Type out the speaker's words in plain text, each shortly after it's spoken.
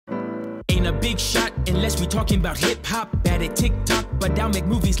a big shot, unless we talking about hip-hop. Bad at TikTok, but I'll make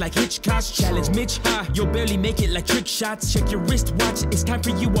movies like Hitchcock's. Challenge Mitch, you'll barely make it like trick shots. Check your wristwatch, it's time for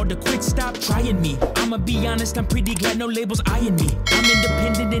you all to quit. Stop trying me. I'ma be honest, I'm pretty glad no labels eyeing me. I'm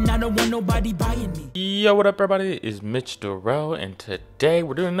independent and I don't want nobody buying me. Yo, what up everybody? It's Mitch Durrell, and today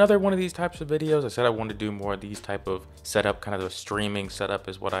we're doing another one of these types of videos. I said I wanted to do more of these type of setup, kind of a streaming setup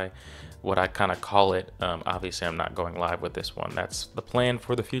is what I kind of call it. Obviously I'm not going live with this one. That's the plan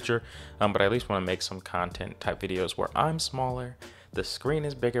for the future, but I at least want to make some content type videos where I'm smaller, the screen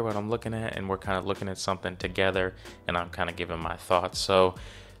is bigger what I'm looking at, and we're kind of looking at something together, and I'm kind of giving my thoughts. So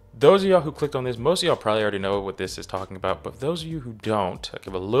those of y'all who clicked on this, most of y'all probably already know what this is talking about, but those of you who don't, I'll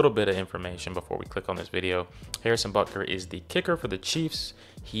give a little bit of information before we click on this video. Harrison Butker is the kicker for the Chiefs.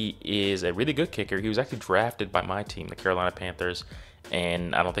 He is a really good kicker. He was actually drafted by my team, the Carolina Panthers,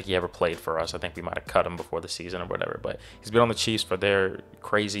 and I don't think he ever played for us. I think we might have cut him before the season or whatever, but he's been on the Chiefs for their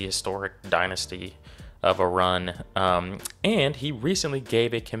crazy historic dynasty of a run, and he recently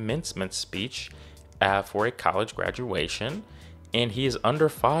gave a commencement speech for a college graduation, and he is under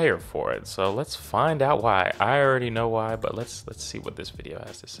fire for it. So let's find out why. I already know why, but let's see what this video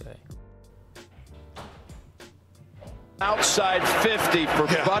has to say. Outside 50 for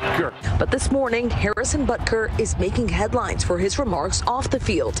Butker. But this morning, Harrison Butker is making headlines for his remarks off the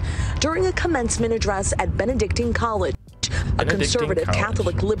field during a commencement address at Benedictine College, a conservative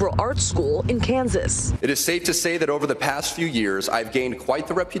Catholic liberal arts school in Kansas. It is safe to say that over the past few years, I've gained quite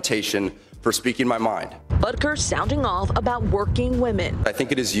the reputation for speaking my mind. Butker sounding off about working women. I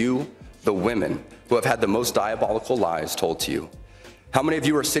think it is you, the women, who have had the most diabolical lies told to you. How many of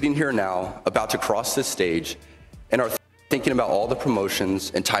you are sitting here now, about to cross this stage, and are thinking about all the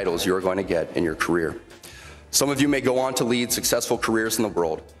promotions and titles you are going to get in your career? Some of you may go on to lead successful careers in the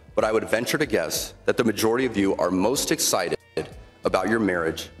world, but I would venture to guess that the majority of you are most excited about your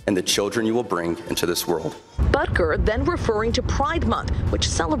marriage and the children you will bring into this world. Butker then referring to Pride Month, which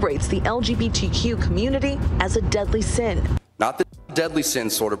celebrates the LGBTQ community, as a deadly sin. Not the deadly sin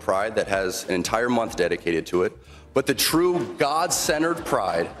sort of pride that has an entire month dedicated to it, but the true God-centered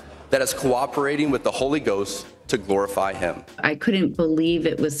pride that is cooperating with the Holy Ghost to glorify Him. I couldn't believe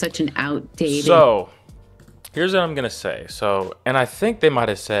it was such an outdated... So, here's what I'm going to say. And I think they might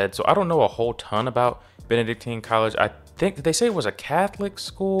have said, so I don't know a whole ton about Benedictine College. I think, did they say it was a Catholic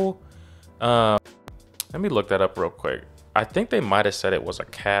school? Let me look that up real quick. I think they might have said it was a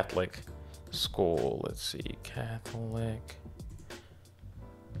Catholic school. Let's see, Catholic.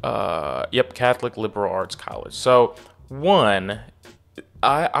 Yep, Catholic Liberal Arts College. So, one,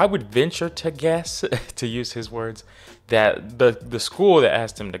 I would venture to guess, to use his words, that the school that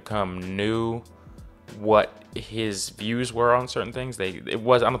asked him to come knew what his views were on certain things. I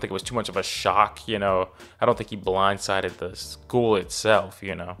don't think it was too much of a shock, you know. I don't think he blindsided the school itself,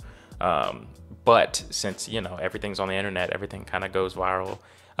 you know. But since, you know, everything's on the internet, everything kind of goes viral.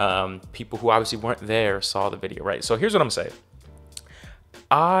 People who obviously weren't there saw the video, right? So here's what I'm saying.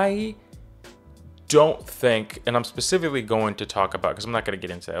 I don't think, and I'm specifically going to talk about, because I'm not going to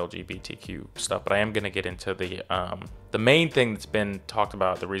get into LGBTQ stuff, but I am going to get into the main thing that's been talked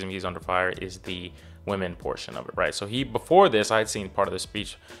about. The reason he's under fire is the women portion of it, right? So before this, I had seen part of the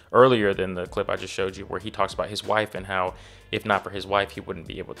speech earlier than the clip I just showed you, where he talks about his wife and how if not for his wife, he wouldn't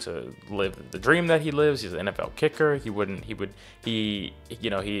be able to live the dream that he lives. He's an NFL kicker. He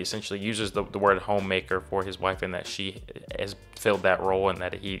essentially uses the word homemaker for his wife, and that she has filled that role, and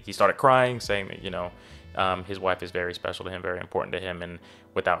that he started crying, saying that, you know, his wife is very special to him, very important to him, and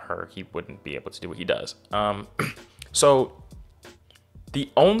without her, he wouldn't be able to do what he does. So the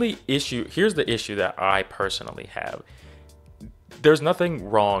only issue, here's the issue that I personally have. There's nothing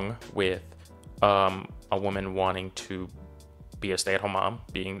wrong with a woman wanting to be a stay-at-home mom,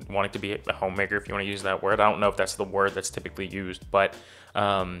 wanting to be a homemaker, if you want to use that word. I don't know if that's the word that's typically used, but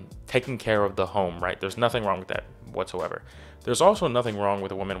taking care of the home, right? There's nothing wrong with that whatsoever. There's also nothing wrong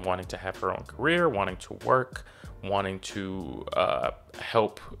with a woman wanting to have her own career, wanting to work, wanting to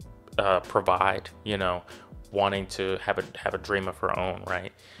help provide, you know, wanting to have a dream of her own,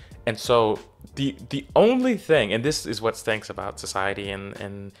 right? And so the only thing, and this is what stinks about society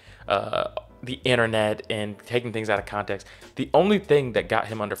and the internet and taking things out of context, the only thing that got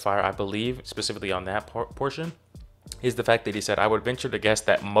him under fire, I believe, specifically on that portion, is the fact that he said, I would venture to guess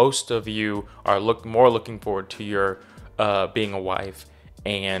that most of you are more looking forward to your being a wife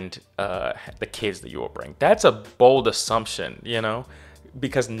and the kids that you will bring. That's a bold assumption, you know,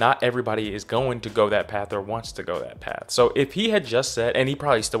 because not everybody is going to go that path or wants to go that path. So if he had just said, and he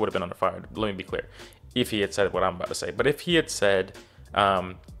probably still would have been under fire, let me be clear, if he had said what I'm about to say, but if he had said,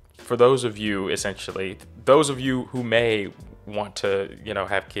 for those of you, essentially, those of you who may want to,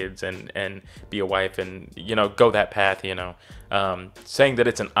 have kids and be a wife and, go that path, saying that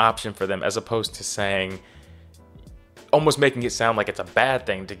it's an option for them, as opposed to saying, almost making it sound like it's a bad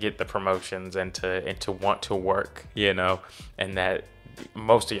thing to get the promotions and to want to work, and that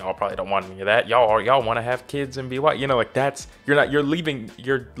most of y'all probably don't want any of that. Y'all want to have kids and be white, like that's, you're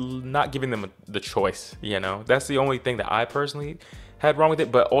not giving them the choice, that's the only thing that I personally had wrong with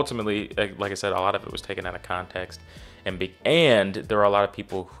it. But ultimately, like I said, a lot of it was taken out of context, and there are a lot of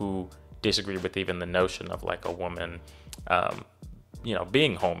people who disagree with even the notion of like a woman,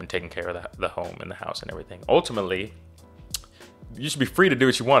 being home and taking care of the home and the house and everything. Ultimately, you should be free to do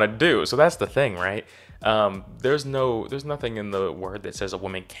what you want to do. So that's the thing, right? There's nothing in the word that says a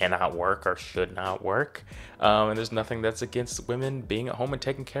woman cannot work or should not work. And there's nothing that's against women being at home and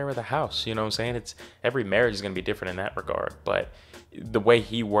taking care of the house. You know what I'm saying? Every marriage is going to be different in that regard. But the way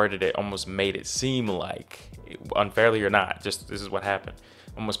he worded it almost made it seem like, unfairly or not, just this is what happened,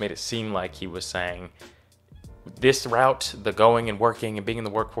 almost made it seem like he was saying, this route, the going and working and being in the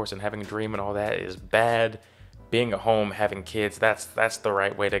workforce and having a dream and all that, is bad. Being at home, having kids, that's the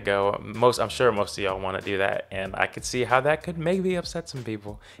right way to go. I'm sure most of y'all want to do that, and I could see how that could maybe upset some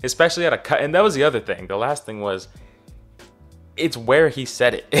people, especially at a and that was the other thing. The last thing was, it's where he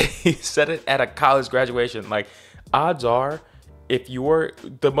said it. He said it at a college graduation. Like, odds are, if you're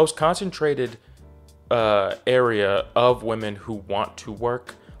the most concentrated area of women who want to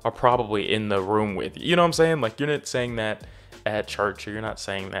work are probably in the room with you. You know what I'm saying? Like, you're not saying that at church, or you're not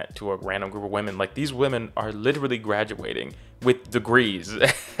saying that to a random group of women. Like, these women are literally graduating with degrees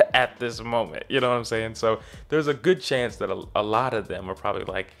at this moment. You know what I'm saying? So there's a good chance that a lot of them are probably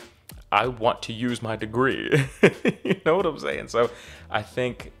like, I want to use my degree. You know what I'm saying? So I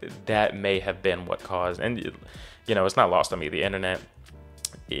think that may have been what caused, and it's not lost on me. The internet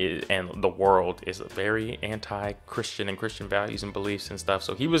and the world is very anti-Christian and Christian values and beliefs and stuff.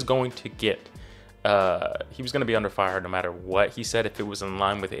 So he was going to be under fire no matter what he said, if it was in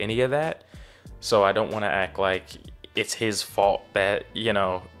line with any of that. So I don't want to act like it's his fault that,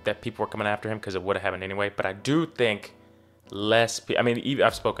 that people were coming after him, because it would have happened anyway. But I do think even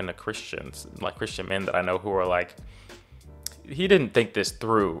I've spoken to Christians, like Christian men that I know, who are like, he didn't think this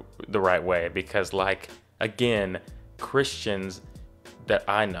through the right way, because, like, again, Christians that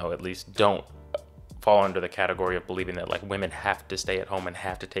I know at least don't fall under the category of believing that, like, women have to stay at home and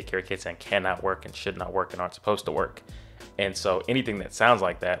have to take care of kids and cannot work and should not work and aren't supposed to work. And so anything that sounds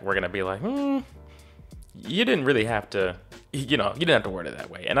like that, we're going to be like, you didn't really have to, you didn't have to word it that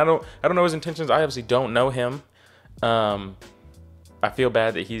way. And I don't know his intentions. I obviously don't know him. I feel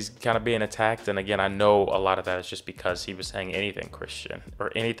bad that he's kind of being attacked. And again, I know a lot of that is just because he was saying anything Christian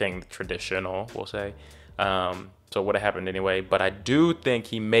or anything traditional, we'll say. So it would have happened anyway. But I do think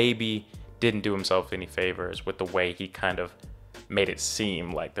he maybe didn't do himself any favors with the way he kind of made it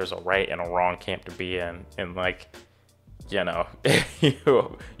seem like there's a right and a wrong camp to be in, and like,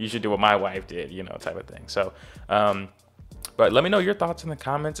 you should do what my wife did, type of thing. So, but let me know your thoughts in the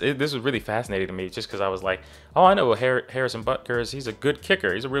comments. This was really fascinating to me, just because I was like, oh, I know what Harrison Butker is. He's a good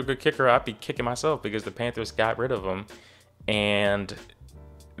kicker. He's a real good kicker. I'd be kicking myself because the Panthers got rid of him. And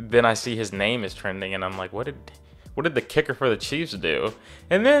then I see his name is trending, and I'm like, what did the kicker for the Chiefs do?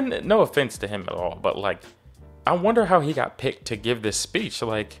 And then, no offense to him at all, but like, I wonder how he got picked to give this speech.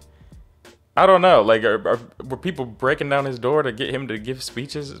 Like, I don't know. Like, were people breaking down his door to get him to give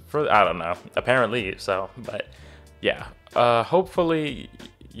speeches for? I don't know. Apparently so. But yeah, hopefully,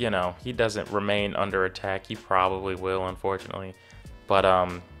 he doesn't remain under attack. He probably will, unfortunately. But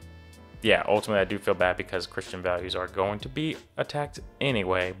yeah, ultimately, I do feel bad because Christian values are going to be attacked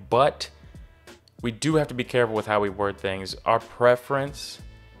anyway. But we do have to be careful with how we word things. Our preference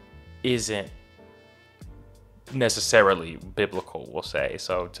isn't necessarily biblical, we'll say.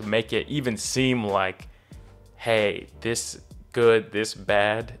 So to make it even seem like, hey, this good, this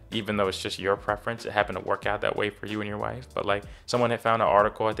bad, even though it's just your preference, it happened to work out that way for you and your wife. But like, someone had found an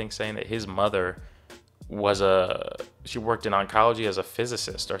article, I think, saying that his mother she worked in oncology as a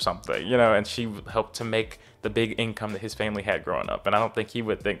physicist or something, and she helped to make the big income that his family had growing up. And I don't think he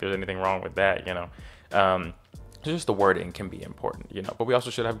would think there's anything wrong with that, just the wording can be important, but we also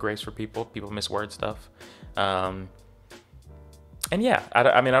should have grace for people misword stuff. And yeah, I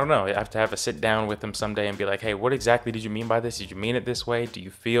don't know. I have to have a sit down with him someday and be like, hey, what exactly did you mean by this? Did you mean it this way? Do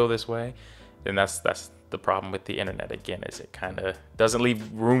you feel this way? And that's the problem with the internet, again, is it kind of doesn't leave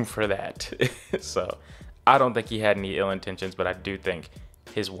room for that. So I don't think he had any ill intentions, but I do think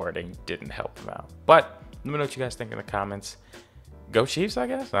his wording didn't help him out. But let me know what you guys think in the comments. Go Chiefs, I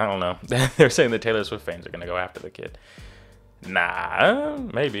guess? I don't know. They're saying the Taylor Swift fans are going to go after the kid. Nah,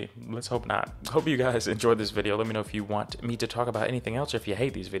 maybe. Let's hope not. Hope you guys enjoyed this video. Let me know if you want me to talk about anything else or if you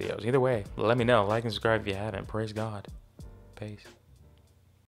hate these videos. Either way, let me know. Like and subscribe if you haven't. Praise God. Peace.